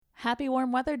Happy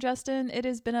warm weather, Justin. It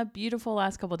has been a beautiful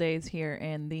last couple days here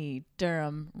in the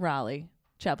Durham Raleigh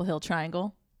Chapel Hill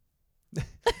Triangle.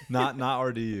 not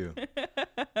RDU.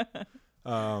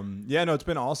 Yeah, no, it's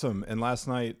been awesome. And last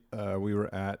night we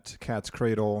were at Cat's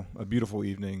Cradle, a beautiful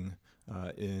evening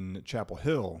in Chapel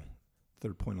Hill,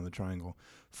 third point on the triangle,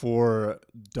 for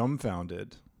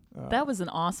Dumbfounded. That was an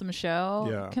awesome show.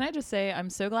 Yeah. Can I just say, I'm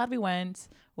so glad we went.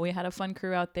 We had a fun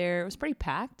crew out there. It was pretty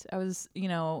packed. I was,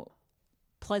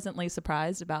 pleasantly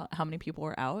surprised about how many people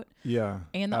were out. Yeah.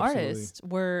 And the absolutely. artists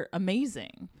were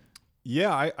amazing.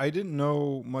 Yeah, I didn't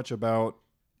know much about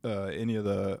any of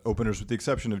the openers with the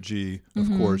exception of G, of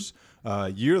course.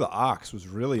 Year the Ox was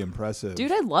really impressive.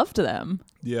 Dude, I loved them.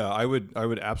 Yeah, I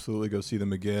would absolutely go see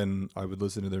them again. I would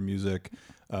listen to their music.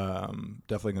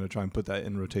 Definitely going to try and put that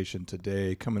in rotation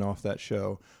today, coming off that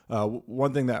show.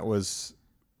 One thing that was,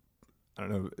 I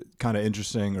don't know, kind of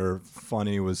interesting or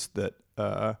funny was that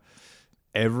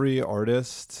every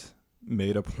artist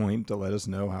made a point to let us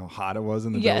know how hot it was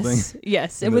in the building.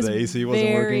 Yes, it was the AC wasn't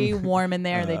very working. warm in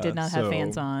there. They did not have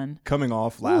fans on. Coming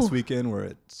off last weekend where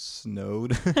it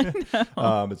snowed,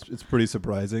 it's pretty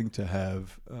surprising to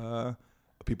have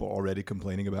people already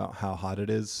complaining about how hot it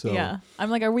is. So yeah, I'm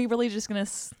like, are we really just gonna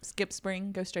skip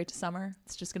spring, go straight to summer?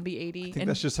 It's just gonna be 80. I think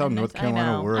that's just how North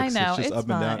Carolina works. I know, it's just up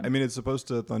and down. fine. I mean, it's supposed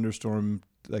to thunderstorm,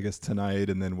 I guess,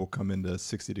 tonight, and then we'll come into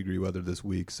 60-degree weather this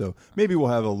week. So maybe we'll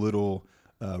have a little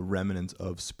remnants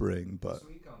of spring. But this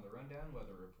week on the Rundown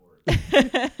Weather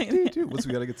Report. dude,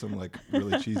 we got to get some like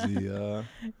really cheesy.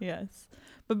 Yes.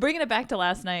 But bringing it back to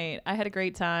last night, I had a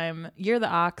great time. Year the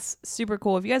Ox, super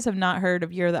cool. If you guys have not heard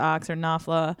of Year the Ox or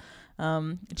Nafla,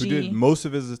 Who did most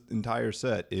of his entire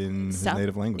set in his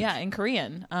native language. Yeah, in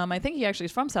Korean. I think he actually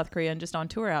is from South Korea and just on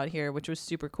tour out here, which was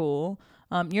super cool.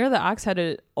 Year the Ox had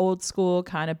an old school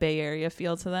kind of Bay Area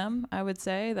feel to them, I would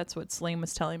say. That's what Sling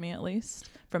was telling me, at least,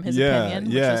 from his opinion,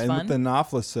 which was and fun. with the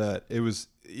Nafla set, it was,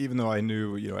 even though I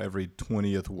knew every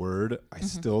 20th word, I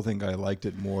still think I liked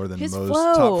it more than his most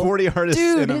flow. top 40 artists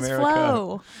Dude, in his America.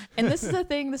 flow. And this is the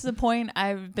thing, this is the point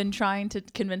I've been trying to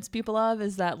convince people of,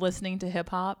 is that listening to hip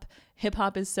hop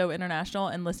is so international,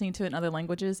 and listening to it in other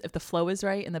languages, if the flow is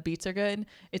right and the beats are good,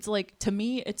 it's like, to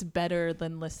me, it's better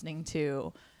than listening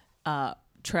to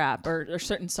trap or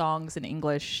certain songs in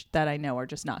English that I know are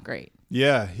just not great.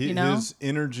 Yeah, his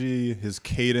energy, his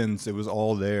cadence, it was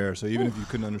all there. So even if you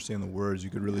couldn't understand the words, you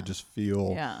could really just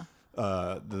feel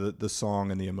the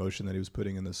song and the emotion that he was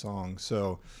putting in the song.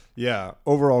 So yeah,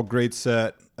 overall great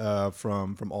set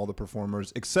from all the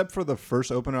performers, except for the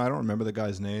first opener. I don't remember the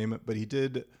guy's name, but he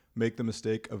did make the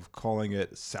mistake of calling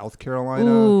it South Carolina.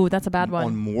 Ooh, that's a bad one.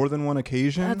 On more than one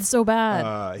occasion. That's so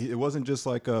bad. It wasn't just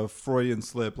like a Freudian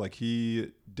slip. Like,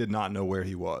 he did not know where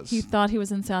he was. He thought he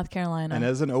was in South Carolina. And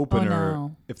as an opener,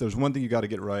 no. if there's one thing you got to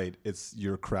get right, it's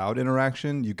your crowd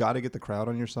interaction. You got to get the crowd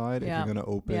on your side if you're going to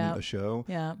open a show.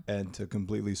 Yeah. And to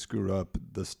completely screw up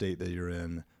the state that you're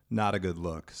in, not a good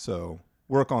look. So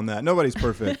work on that. Nobody's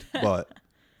perfect, but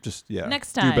just,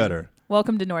 next time, do better.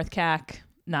 Welcome to North CAC,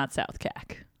 not South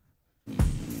CAC.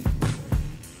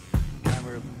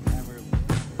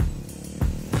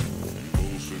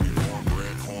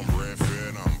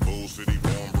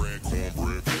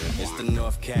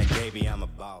 North Cat, baby, I'm a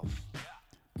boss.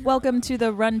 Welcome to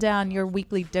the Rundown, your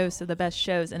weekly dose of the best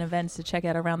shows and events to check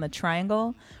out around the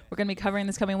Triangle. We're going to be covering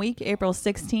this coming week, April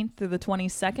 16th through the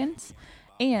 22nd.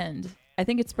 And I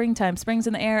think it's springtime. Spring's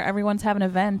in the air. Everyone's having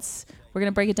events. We're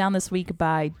going to break it down this week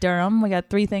by Durham. We got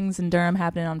 3 things in Durham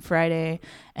happening on Friday.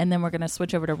 And then we're going to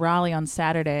switch over to Raleigh on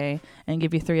Saturday and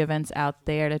give you 3 events out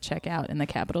there to check out in the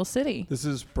capital city. This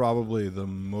is probably the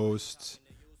most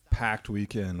packed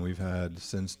weekend we've had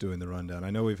since doing the Rundown. I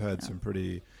know we've had some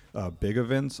pretty big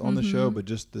events on the show, but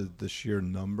just the sheer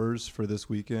numbers for this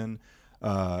weekend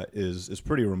is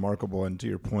pretty remarkable. And to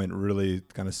your point, really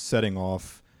kind of setting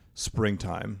off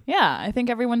springtime. Yeah, I think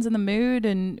everyone's in the mood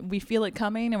and we feel it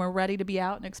coming and we're ready to be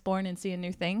out and exploring and seeing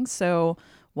new things. So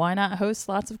why not host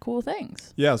lots of cool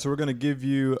things? Yeah, so we're going to give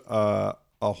you a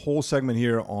whole segment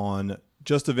here on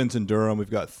just events in Durham. We've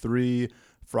got 3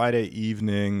 Friday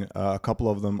evening, a couple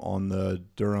of them on the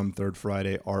Durham Third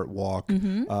Friday Art Walk,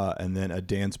 and then a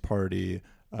dance party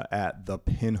at the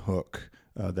Pinhook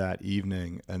that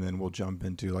evening. And then we'll jump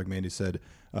into, like Mandy said,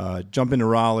 jump into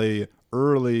Raleigh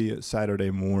early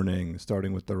Saturday morning,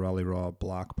 starting with the Raleigh Raw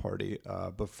block party.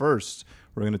 But first,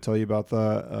 we're going to tell you about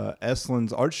the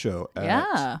Eslin's art show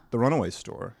at the Runaway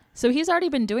store. So he's already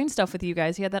been doing stuff with you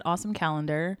guys. He had that awesome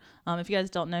calendar. If you guys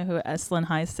don't know who Eslin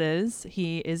Heiss is,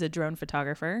 he is a drone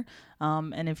photographer.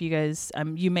 And if you guys,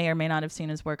 you may or may not have seen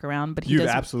his work around, but you've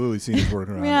absolutely seen his work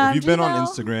around. Yeah, if you've been on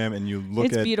Instagram and you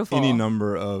look at beautiful. any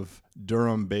number of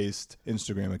Durham-based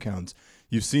Instagram accounts,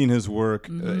 you've seen his work.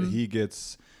 He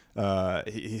gets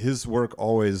his work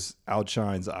always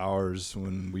outshines ours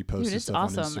when we post his stuff on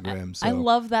Instagram. So I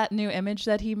love that new image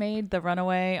that he made, the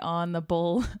runaway on the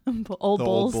bull, old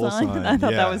bull sign. I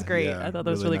thought that was great. I thought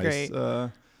that was really nice,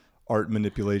 great. Art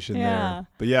manipulation there.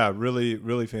 But yeah, really,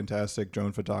 really fantastic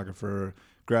drone photographer,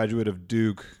 graduate of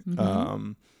Duke.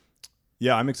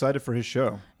 Yeah, I'm excited for his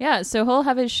show. Yeah, so he'll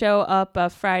have his show up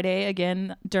Friday,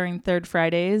 again, during Third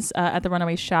Fridays at the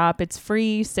Runaway Shop. It's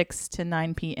free, 6 to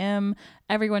 9 p.m.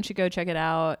 Everyone should go check it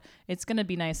out. It's going to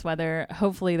be nice weather.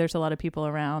 Hopefully there's a lot of people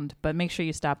around, but make sure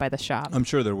you stop by the shop. I'm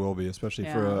sure there will be, especially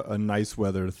for a nice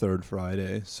weather Third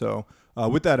Friday. So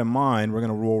with that in mind, we're going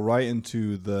to roll right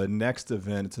into the next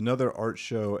event. It's another art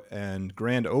show and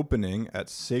grand opening at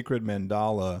Sacred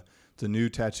Mandala. It's a new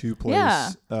tattoo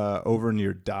place over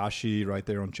near Dashi, right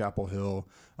there on Chapel Hill.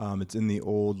 It's in the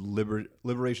old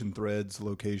Liberation Threads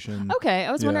location. Okay,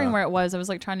 I was wondering where it was. I was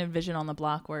like trying to envision on the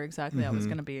block where exactly that was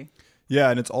going to be. Yeah,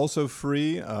 and it's also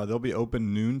free. They'll be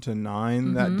open noon to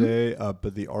 9 that day,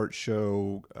 but the art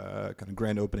show kind of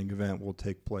grand opening event will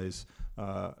take place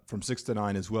from 6 to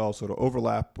 9 as well. So it'll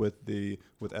overlap with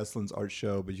Eslin's art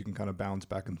show, but you can kind of bounce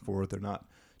back and forth. They're not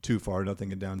too far.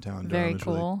 Nothing in downtown Durham is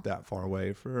really that far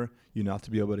away for you not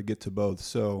to be able to get to both.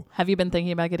 So have you been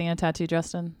thinking about getting a tattoo,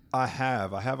 Justin? I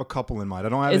have a couple in mind. I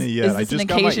don't have any yet. Is I this just an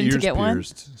got my occasion ears to get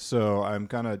pierced, so I'm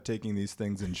kind of taking these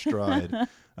things in stride.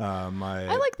 I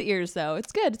like the ears though.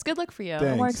 It's good. It's good look for you.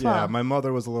 Thanks. It works yeah, well. my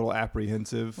mother was a little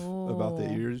apprehensive about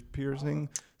the ears piercing,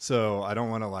 so I don't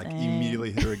want to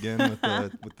immediately hit her again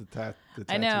with the tattoo.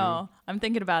 I know. I'm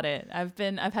thinking about it. I've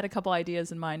had a couple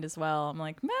ideas in mind as well. I'm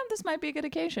like, man, this might be a good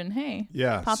occasion. Hey,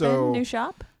 pop in, new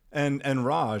shop. And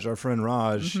Raj, our friend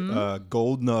Raj,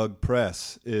 Gold Nug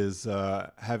Press is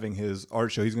having his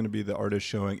art show. He's going to be the artist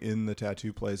showing in the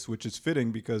tattoo place, which is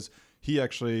fitting because he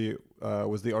actually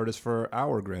was the artist for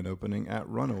our grand opening at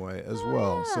Runaway as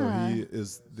well. So he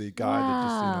is the guy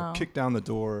that just kicked down the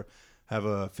door, have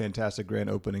a fantastic grand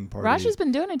opening party. Raj has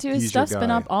been doing it too. His stuff's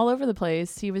been up all over the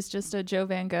place. He was just a Joe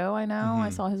Van Gogh, I know. I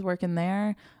saw his work in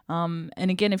there. And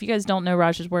again, if you guys don't know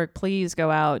Raj's work, please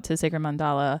go out to Sacred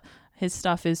Mandala. His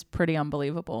stuff is pretty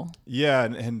unbelievable. Yeah,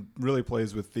 and really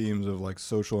plays with themes of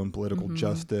social and political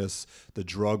justice, the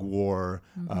drug war,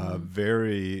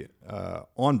 very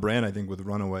on brand, I think, with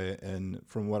Runaway. And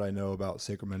from what I know about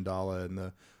Sacred Mandala and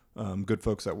the good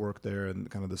folks that work there and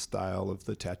kind of the style of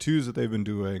the tattoos that they've been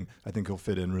doing, I think he'll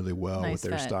fit in really well with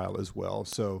their style as well.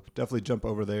 So definitely jump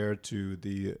over there to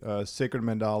the Sacred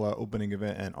Mandala opening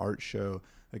event and art show.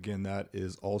 Again, that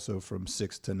is also from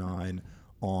 6 to 9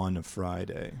 on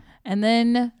Friday. And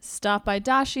then stop by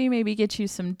Dashi, maybe get you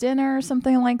some dinner or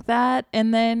something like that,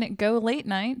 and then go late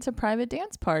night to private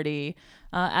dance party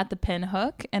at the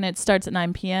Pinhook, and it starts at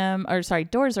 9 p.m.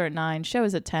 Doors are at 9, show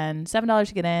is at 10, $7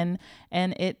 to get in,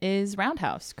 and it is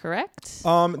Roundhouse, correct?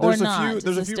 There's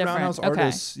a few Roundhouse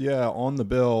artists on the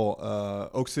bill.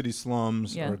 Oak City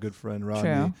Slums, our good friend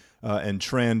Rodney, and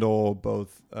Trandle,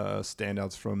 both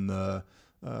standouts from the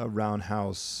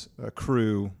Roundhouse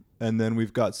crew. And then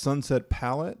we've got Sunset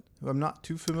Palette, who I'm not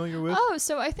too familiar with. Oh,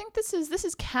 so I think this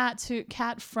is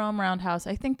Kat from Roundhouse.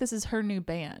 I think this is her new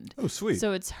band. Oh, sweet.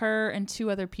 So it's her and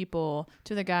two other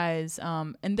guys,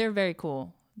 and they're very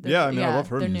cool. I love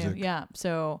her music. New,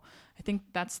 so I think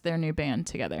that's their new band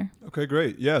together. Okay,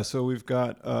 great. Yeah, so we've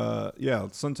got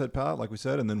Sunset Palette, like we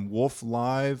said, and then Wolf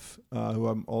Live, who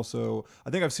I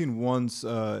think I've seen once.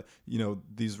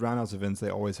 These Roundhouse events, they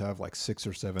always have 6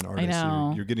 or 7 artists. I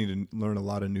know. You're getting to learn a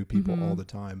lot of new people all the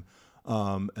time.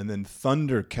 And then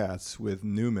Thundercats with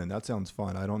Newman. That sounds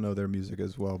fun. I don't know their music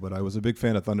as well, but I was a big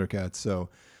fan of Thundercats, so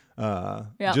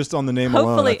just on the name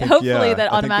alone, hopefully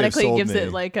that automatically gives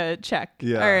it a check.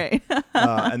 Yeah. All right.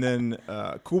 And then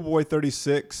Cool Boy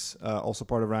 36, also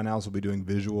part of Roundhouse, will be doing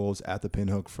visuals at the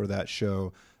Pinhook for that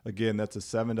show. Again, that's a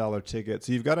 $7 ticket.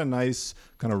 So you've got a nice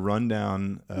kind of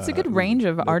rundown. It's a good range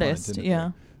of artists.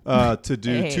 Yeah. To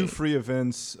do 2 free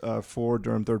events for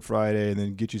Durham Third Friday and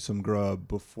then get you some grub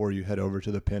before you head over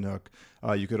to the Pinhook.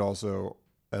 You could also,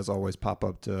 as always, pop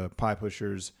up to Pie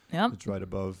Pushers. Yep. It's right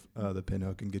above the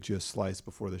Pinhook and get you a slice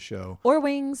before the show. Or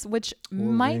wings, which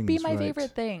might be my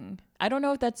favorite thing. I don't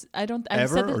know if that's I've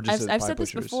said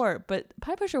this before, but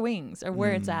Pie Pusher wings are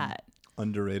where it's at.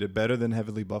 Underrated, better than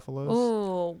Heavenly Buffaloes.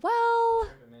 Oh, well,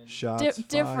 Shots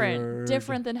different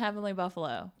than Heavenly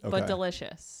Buffalo, but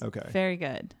delicious. Okay, very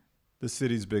good. The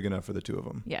city's big enough for the two of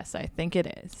them. Yes, I think it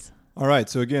is. All right.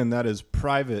 So again, that is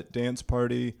Private Dance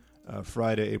Party,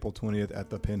 Friday, April 20th at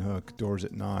the Pinhook. Doors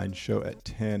at 9, show at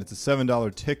 10. It's a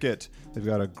 $7 ticket. They've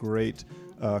got a great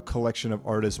collection of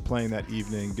artists playing that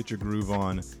evening. Get your groove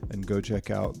on and go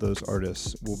check out those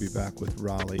artists. We'll be back with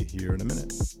Raleigh here in a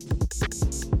minute.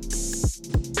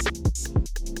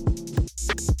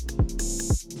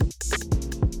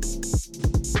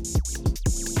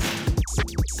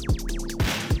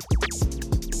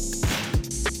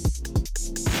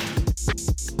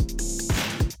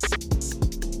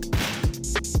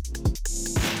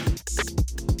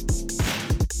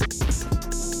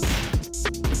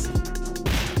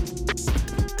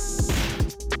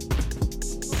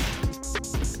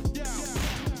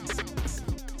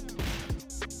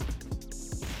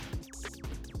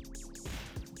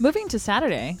 Moving to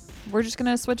Saturday, we're just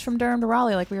going to switch from Durham to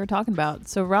Raleigh like we were talking about.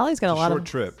 So Raleigh's got a lot short of...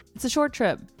 trip. It's a short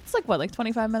trip. It's like, what, like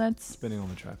 25 minutes? Depending on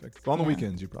the traffic. But on the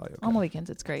weekends, you're probably okay. On the weekends,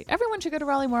 it's great. Everyone should go to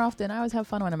Raleigh more often. I always have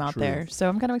fun when I'm out True. there. So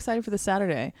I'm kind of excited for the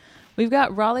Saturday. We've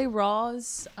got Raleigh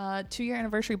Raw's 2-year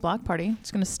anniversary block party. It's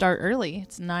going to start early.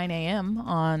 It's 9 a.m.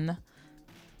 on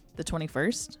the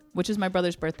 21st, which is my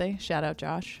brother's birthday. Shout out,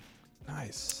 Josh.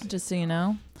 Nice. Just so you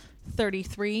know.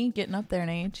 33, getting up there in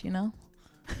age, you know.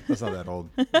 That's not that old.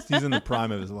 He's in the prime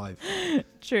of his life.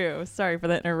 True. Sorry for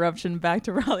that interruption. Back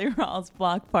to Raleigh Raw's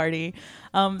block party.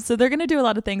 So they're going to do a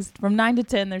lot of things. From 9 to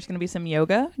 10, there's going to be some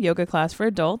yoga class for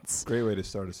adults. Great way to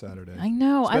start a Saturday. I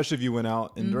know. Especially if you went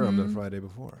out in Durham the Friday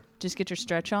before. Just get your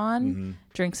stretch on,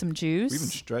 drink some juice. We even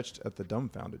stretched at the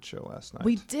Dumbfounded show last night.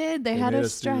 We did. They had made us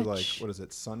us stretch. do like, what is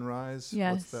it, sunrise?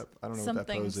 Yes. What's that? I don't know what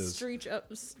that pose is. Straight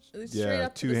up Yeah,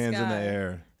 to two the hands in the sky.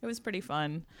 air. It was pretty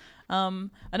fun.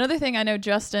 Another thing I know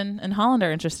Justin and Holland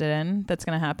are interested in that's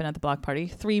going to happen at the block party,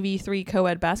 3v3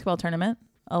 co-ed basketball tournament,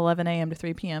 11 a.m. to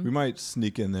 3 p.m. We might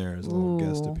sneak in there as a little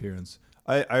guest appearance.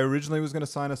 I originally was going to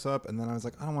sign us up, and then I was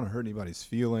like, I don't want to hurt anybody's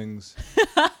feelings.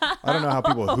 I don't know how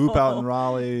people hoop out in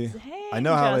Raleigh. Dang, I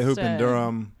know how they hoop in Justin.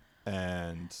 Durham.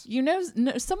 And You know,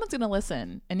 someone's going to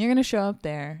listen, and you're going to show up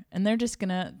there, and they're going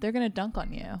to dunk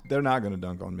on you. they're not going to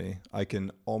dunk on me. I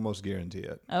can almost guarantee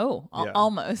it. Oh, Yeah.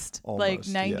 almost. Like Almost,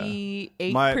 yeah.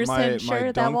 98% sure my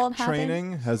that dunk won't happen.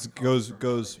 training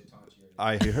goes.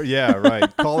 I hear, yeah,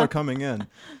 right. Caller coming in.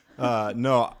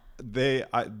 No,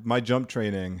 my jump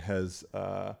training has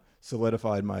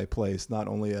solidified my place not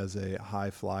only as a high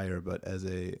flyer but as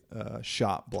a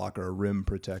shot blocker, rim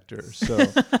protector. So,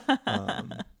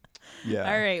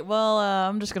 yeah. All right. Well,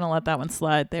 I'm just going to let that one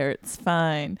slide there. It's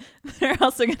fine. They're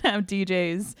also going to have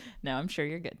DJs. No, I'm sure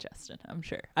you're good, Justin. I'm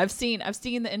sure. I've seen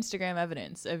the Instagram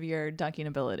evidence of your dunking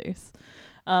abilities.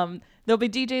 There'll be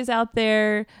DJs out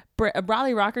there.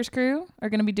 Raleigh Rockers crew are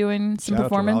going to be doing some Shout out to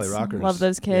performance. Raleigh Rockers. Love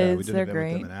those Yeah, kids. we did They're an event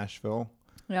with great. them in Asheville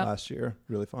Yep. last year.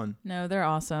 Really fun. No, they're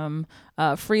awesome.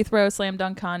 Free throw, slam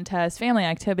dunk contest, family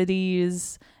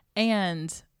activities,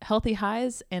 and healthy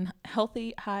highs and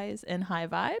high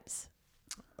vibes.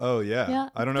 Oh yeah. Yeah,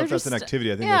 I don't know if they're that's an just-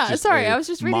 activity. I think Yeah, that's just sorry, a I was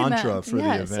just reading mantra that. for the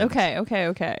Yes. event.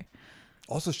 Okay.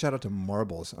 Also, shout out to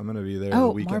Marbles. I'm going to be there Oh,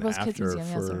 the weekend Marbles Kids after Museum,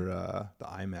 yes, for the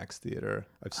IMAX theater.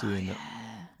 I've seen,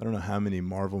 I don't know how many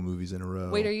Marvel movies in a row.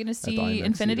 Wait, are you going to at the see IMAX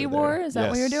Infinity theater War? there. Is that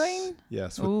what you're Yes. doing?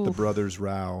 Yes, with the Oof. brothers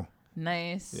Rao.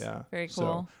 Nice. Yeah. Very So,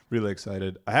 cool. really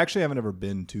excited. I actually haven't ever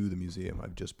been to the museum.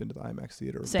 I've just been to the IMAX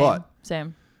theater. Same. But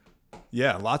Same.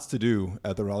 yeah, lots to do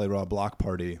at the Raleigh Raw block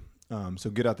party. So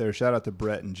get out there. Shout out to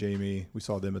Brett and Jamie. We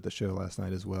saw them at the show last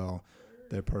night as well.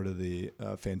 They're part of the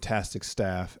fantastic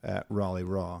staff at Raleigh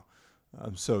Raw.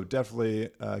 So definitely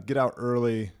get out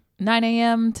early. 9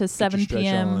 a.m. to Get your 7 stretch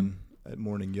p.m. on at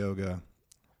morning yoga.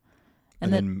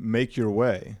 And And then make your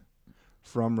way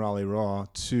from Raleigh Raw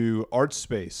to Art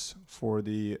Space for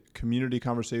the community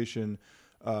conversation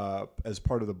as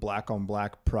part of the Black on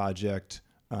Black project.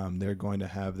 They're going to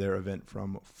have their event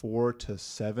from 4 to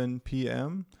 7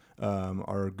 p.m.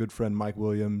 Our good friend Mike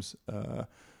Williams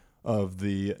of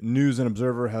the News and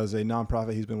Observer has a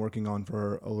nonprofit he's been working on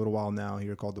for a little while now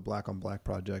here called the Black on Black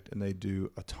Project, and they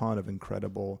do a ton of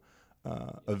incredible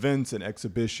events and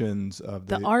exhibitions of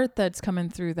The art that's coming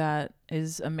through that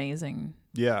is amazing.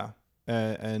 Yeah,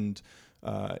 and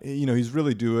he's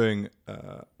really doing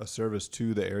a service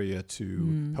to the area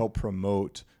to help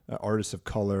promote artists of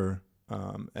color,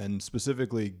 and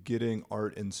specifically getting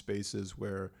art in spaces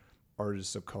where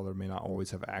artists of color may not always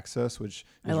have access, which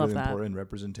I is love really that. important.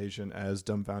 Representation, as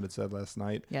Dumbfounded said last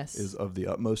night, Yes. is of the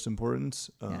utmost importance.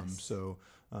 Yes. So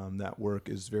that work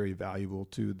is very valuable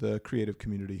to the creative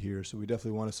community here. So we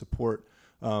definitely want to support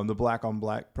the Black on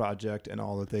Black project and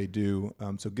all that they do.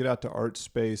 So get out to Art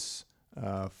Space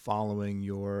following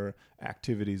your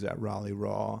activities at Raleigh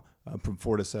Raw. from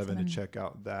 4 to 7 to check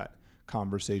out that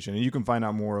conversation. And you can find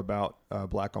out more about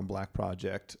Black on Black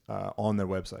Project on their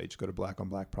website. Just go to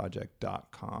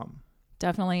blackonblackproject.com.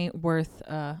 Definitely worth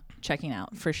checking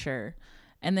out for sure.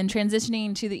 And then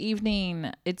transitioning to the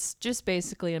evening, it's just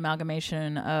basically an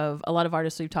amalgamation of a lot of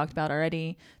artists we've talked about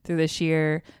already through this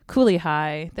year. Cooley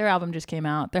High, their album just came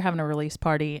out. They're having a release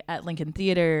party at Lincoln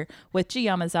Theater with G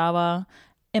Yamazawa,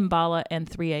 Mbala, and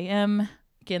 3 a.m.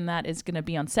 Again, that is going to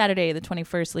be on Saturday, the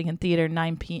 21st, Lincoln Theater,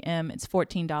 9 p.m. It's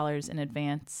 $14 in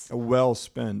advance. A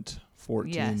well-spent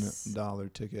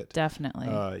 $14 ticket. Definitely.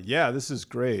 Yeah, this is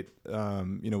great.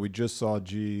 We just saw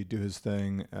G do his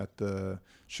thing at the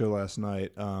show last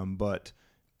night, but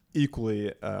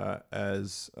equally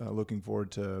as looking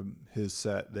forward to his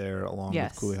set there along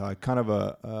with Cooley High. Kind of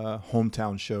a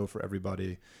hometown show for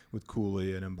everybody with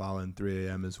Cooley and Mbala and 3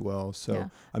 a.m. as well.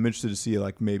 So I'm interested to see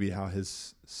maybe how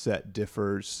his set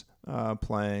differs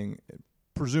playing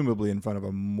presumably in front of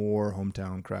a more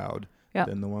hometown crowd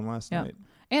than the one last night.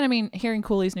 And I mean, hearing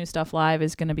Cooley's new stuff live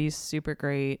is going to be super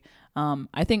great.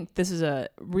 I think this is a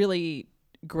really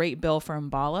great bill for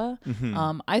Mbala.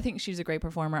 Mm-hmm. I think she's a great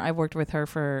performer. I've worked with her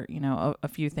for, a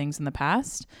few things in the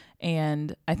past.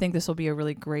 And I think this will be a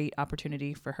really great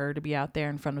opportunity for her to be out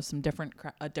there in front of some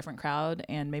a different crowd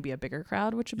and maybe a bigger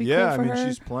crowd, which would be cool for her. Yeah, I mean,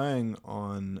 she's playing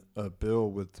on a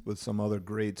bill with some other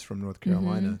greats from North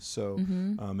Carolina. So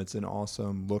it's an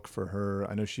awesome look for her.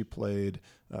 I know she played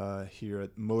here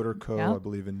at Motorco, I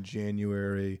believe, in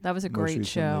January. That was a great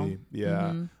show.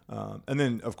 Yeah. And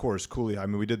then, of course, Cooley. I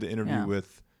mean, we did the interview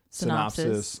with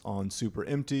Synopsis on Super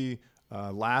Empty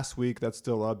last week. That's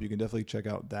still up. You can definitely check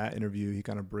out that interview. He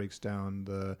kind of breaks down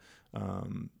the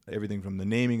everything from the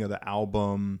naming of the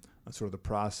album, sort of the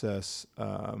process,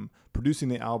 producing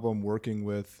the album, working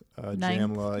with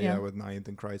Jamla, with Ninth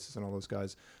and Crisis and all those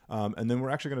guys. And then we're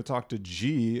actually going to talk to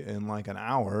G in like an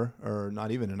hour, or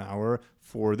not even an hour,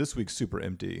 for this week's Super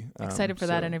Empty. Excited for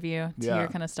that interview to hear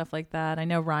kind of stuff like that. I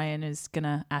know Ryan is going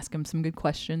to ask him some good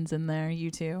questions in there.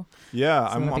 You too. Yeah,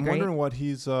 so I'm wondering what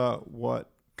he's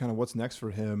what's next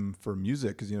for him for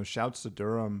music, because Shouts to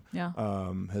Durham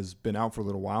has been out for a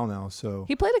little while now. So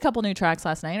he played a couple new tracks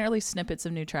last night, or at least snippets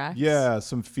of new tracks. Yeah,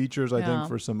 some features I think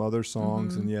for some other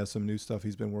songs, and some new stuff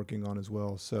he's been working on as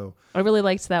well. So I really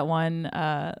liked that one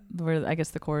where I guess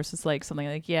the chorus is like something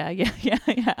like yeah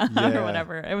or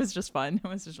whatever. It was just fun. It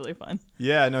was just really fun.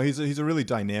 Yeah, no, he's a really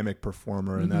dynamic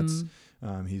performer, and that's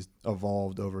he's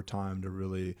evolved over time to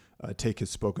really take his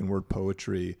spoken word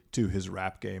poetry to his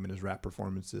rap game and his rap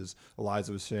performances.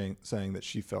 Eliza was saying that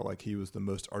she felt like he was the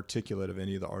most articulate of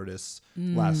any of the artists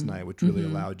last night, which really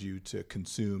allowed you to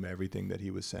consume everything that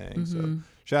he was saying. So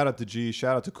shout out to G,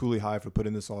 shout out to Cooley High for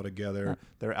putting this all together,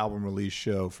 their album release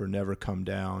show for Never Come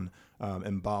Down,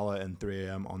 and Mbala and 3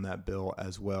 a.m. on that bill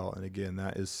as well. And again,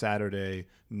 that is Saturday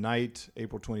night,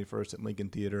 April 21st at Lincoln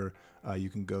Theater. You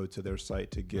can go to their site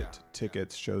to get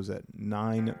tickets. Shows at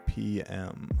 9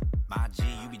 p.m. My G,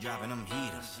 you be dropping them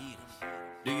heaters.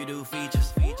 Do you do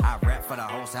features? I rap for the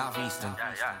whole Southeastern.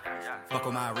 Fuck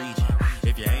with my region.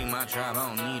 If you ain't my tribe,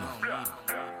 I don't need them.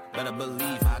 Better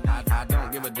believe I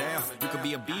don't give a damn. You could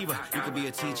be a beaver, you could be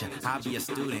a teacher. I'll be a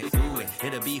student. Ooh,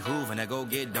 it'll be hoovin' to go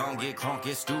get dumb, get crunk,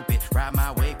 get stupid. Ride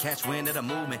my way, catch wind of the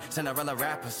movement. Cinderella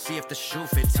rapper, see if the shoe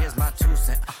fits. Here's my 2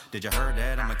 cents. Did you heard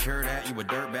that? I'ma cure that. You a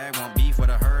dirtbag, want beef with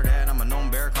a herd at. I'm a known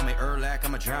bear, call me Erlac.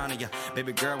 I'ma drown in ya.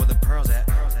 Baby girl with the pearls at.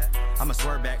 I'ma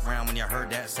swerve back round when you heard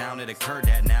that sound. It occurred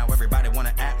that now everybody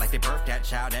wanna act like they birthed that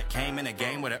child that came in the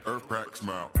game with an earthquake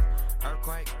smell.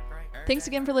 Earthquake. Thanks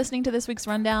again for listening to this week's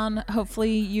rundown.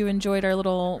 Hopefully you enjoyed our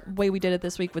little way we did it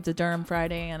this week with the Durham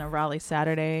Friday and a Raleigh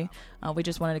Saturday. We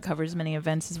just wanted to cover as many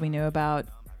events as we knew about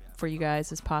for you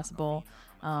guys as possible.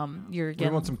 We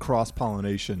want some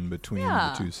cross-pollination between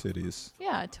the two cities.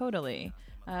 Yeah, totally.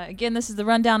 Again, this is the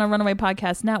Rundown on Runaway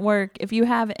Podcast Network. If you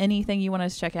have anything you want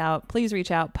us to check out, please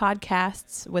reach out,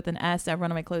 podcasts with an S at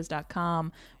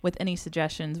runawayclothes.com with any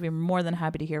suggestions. We're more than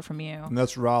happy to hear from you. And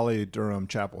that's Raleigh, Durham,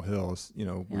 Chapel Hill.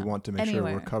 We want to make sure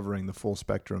we're covering the full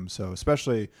spectrum. So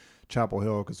especially Chapel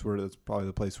Hill, because that's probably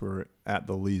the place we're at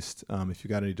the least. If you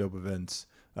got any dope events,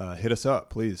 hit us up,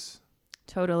 please.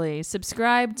 Totally.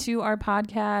 Subscribe to our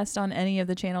podcast on any of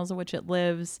the channels in which it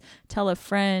lives. Tell a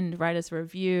friend. Write us a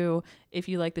review if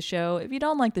you like the show. If you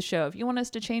don't like the show, if you want us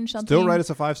to change something, still write us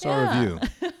a 5-star review.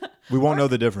 We won't know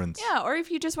the difference. Yeah, or if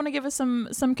you just want to give us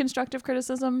some constructive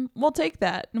criticism, we'll take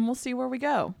that and we'll see where we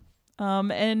go.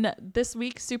 And this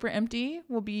week, Super Empty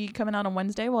will be coming out on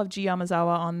Wednesday. We'll have G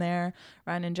Yamazawa on there,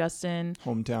 Ryan and Justin.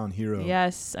 Hometown hero.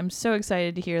 Yes, I'm so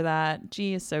excited to hear that.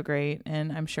 G is so great,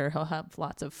 and I'm sure he'll have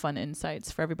lots of fun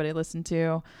insights for everybody to listen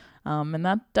to. And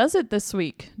that does it this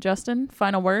week. Justin,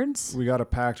 final words? We got a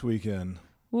packed weekend.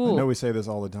 Ooh. I know we say this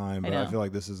all the time, but I I know. feel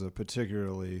like this is a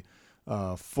particularly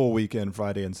full weekend,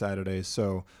 Friday and Saturday.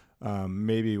 So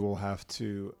maybe we'll have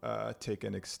to take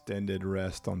an extended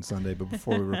rest on Sunday, but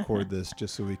before we record this,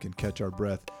 just so we can catch our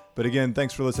breath. But again,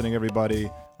 thanks for listening,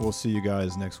 everybody. We'll see you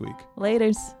guys next week.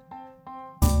 Laters.